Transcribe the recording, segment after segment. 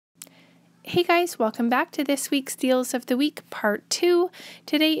Hey guys, welcome back to this week's Deals of the Week Part 2.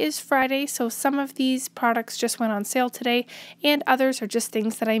 Today is Friday, so some of these products just went on sale today, and others are just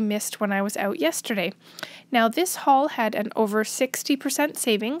things that I missed when I was out yesterday. Now this haul had an over 60%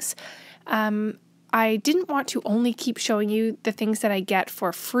 savings. I didn't want to only keep showing you the things that I get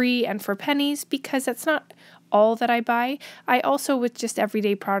for free and for pennies because that's not all that I buy. I also, with just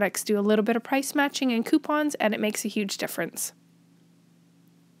everyday products, do a little bit of price matching and coupons, and it makes a huge difference.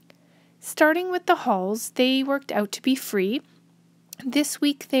 Starting with the hauls, they worked out to be free. This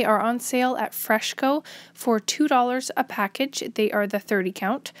week they are on sale at Freshco for $2 a package. They are the 30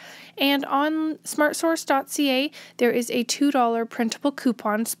 count. And on smartsource.ca there is a $2 printable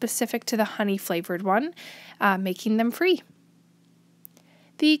coupon specific to the honey flavored one, making them free.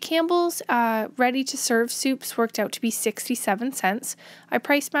 The Campbell's ready-to-serve soups worked out to be 67 cents. I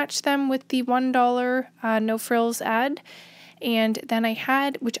price matched them with the $1 no frills ad. And then I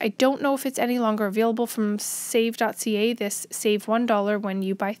had, which I don't know if it's any longer available, from save.ca, this save $1 when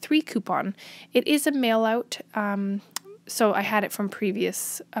you buy 3 coupon. It is a mail out, so I had it from a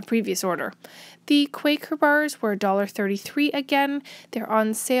previous order. The Quaker bars were $1.33 again. They're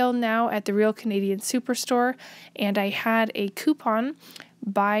on sale now at the Real Canadian Superstore, and I had a coupon,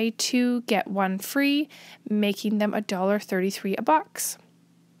 buy 2 get 1 free, making them $1.33 a box.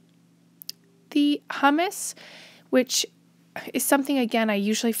 The hummus, which is something, again, I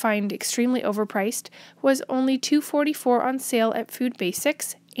usually find extremely overpriced, was only $2.44 on sale at Food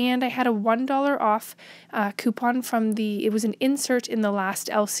Basics, and I had a $1 off coupon from it was an insert in the last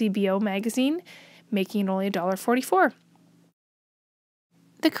LCBO magazine, making it only $1.44.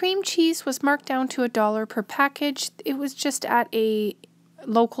 The cream cheese was marked down to $1 per package. It was just at a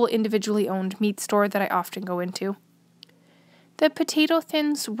local individually owned meat store that I often go into. The potato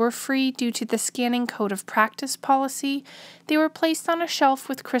thins were free due to the scanning code of practice policy. They were placed on a shelf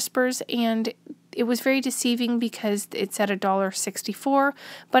with crispers, and it was very deceiving because it said $1.64,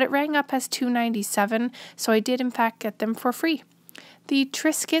 but it rang up as $2.97, so I did in fact get them for free. The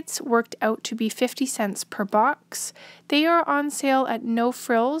Triscuits worked out to be 50 cents per box. They are on sale at No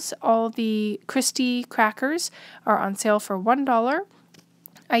Frills. All the Christie crackers are on sale for $1.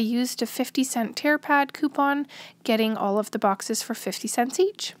 I used a 50-cent TearPad coupon, getting all of the boxes for 50 cents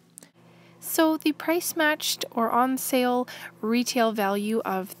each. So the price matched or on sale retail value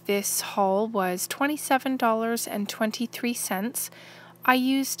of this haul was $27.23. I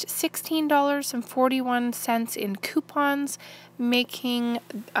used $16.41 in coupons, making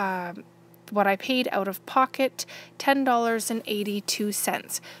what I paid out of pocket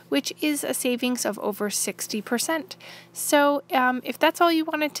 $10.82, which is a savings of over 60%. So if that's all you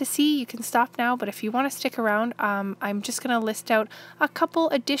wanted to see, you can stop now, but if you want to stick around, I'm just going to list out a couple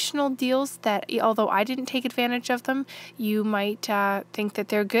additional deals that, although I didn't take advantage of them, you might think that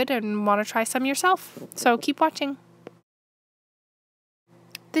they're good and want to try some yourself. So keep watching.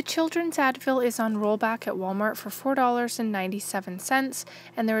 The children's Advil is on rollback at Walmart for $4.97,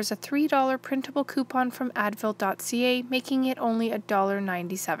 and there is a $3 printable coupon from Advil.ca, making it only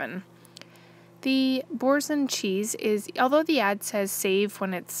 $1.97. The Boursin cheese is, although the ad says save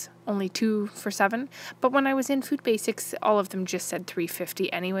when it's only 2 for $7, but when I was in Food Basics, all of them just said $3.50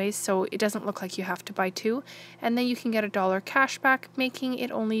 anyways, so it doesn't look like you have to buy 2, and then you can get $1 cash back, making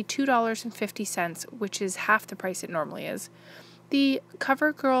it only $2.50, which is half the price it normally is. The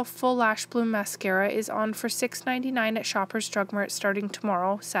CoverGirl Full Lash Bloom Mascara is on for $6.99 at Shoppers Drug Mart starting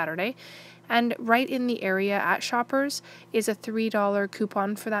tomorrow, Saturday. And right in the area at Shoppers is a $3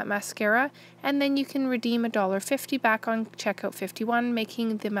 coupon for that mascara. And then you can redeem $1.50 back on checkout 51,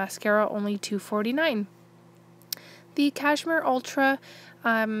 making the mascara only $2.49. The Cashmere Ultra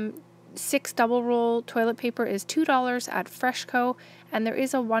 6 double roll toilet paper is $2 at Freshco. And there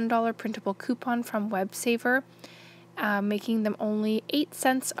is a $1 printable coupon from WebSaver, making them only 8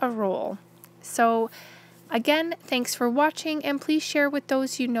 cents a roll. So again, thanks for watching, and please share with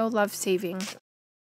those you know love saving.